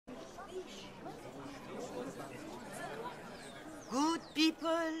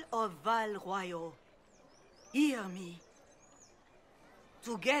People of Val Royaux, hear me.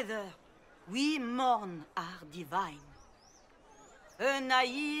 Together, we mourn our divine. A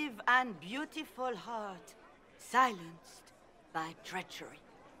naive and beautiful heart, silenced by treachery.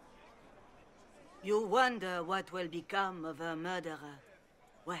 You wonder what will become of a murderer.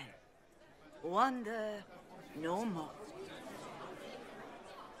 Well, wonder no more.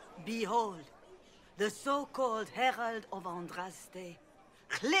 Behold, the so-called Herald of Andraste,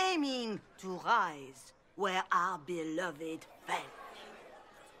 claiming to rise where our beloved fell.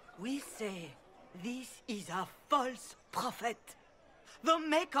 We say this is a false prophet. The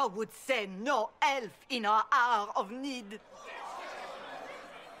Maker would send no elf in our hour of need.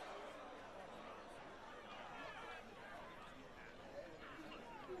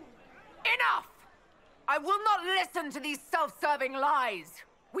 Enough! I will not listen to these self-serving lies.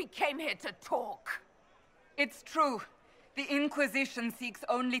 We came here to talk. It's true. The Inquisition seeks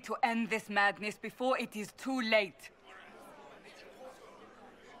only to end this madness before it is too late.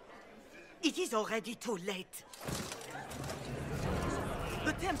 It is already too late.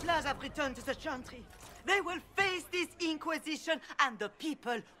 The Templars have returned to the Chantry. They will face this Inquisition, and the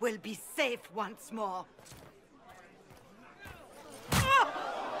people will be safe once more.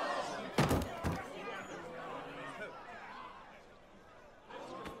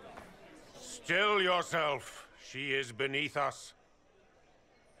 Still yourself. She is beneath us.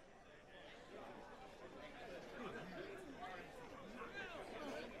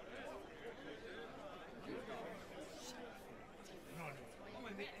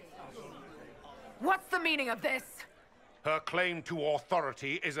 What's the meaning of this? Her claim to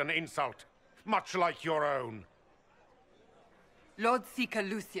authority is an insult, much like your own. Lord Seeker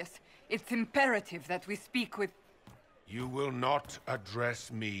Lucius, it's imperative that we speak with... You will not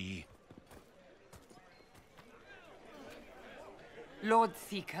address me. Lord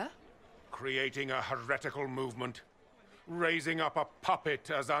Seeker? Creating a heretical movement. Raising up a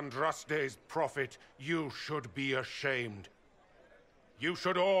puppet as Andraste's prophet. You should be ashamed. You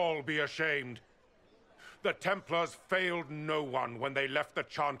should all be ashamed. The Templars failed no one when they left the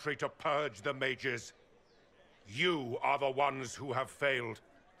Chantry to purge the mages. You are the ones who have failed.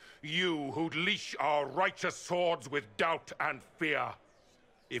 You who'd leash our righteous swords with doubt and fear.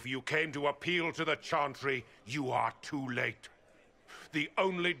 If you came to appeal to the Chantry, you are too late. The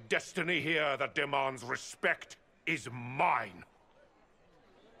only destiny here that demands respect is mine.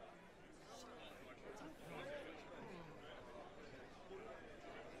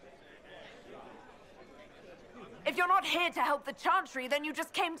 If you're not here to help the Chantry, then you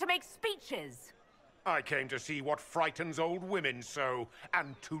just came to make speeches. I came to see what frightens old women so,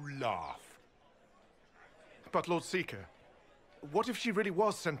 and to laugh. But Lord Seeker, what if she really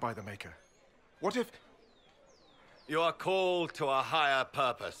was sent by the Maker? What if... You are called to a higher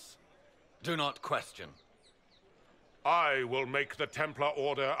purpose. Do not question. I will make the Templar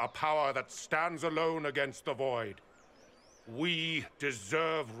Order a power that stands alone against the Void. We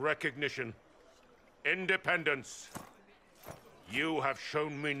deserve recognition. Independence. You have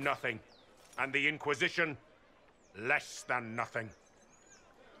shown me nothing, and the Inquisition, less than nothing.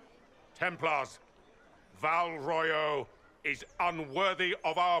 Templars, Val Royaux is unworthy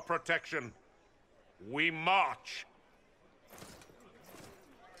of our protection. We march.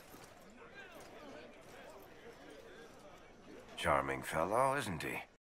 Charming fellow, isn't he?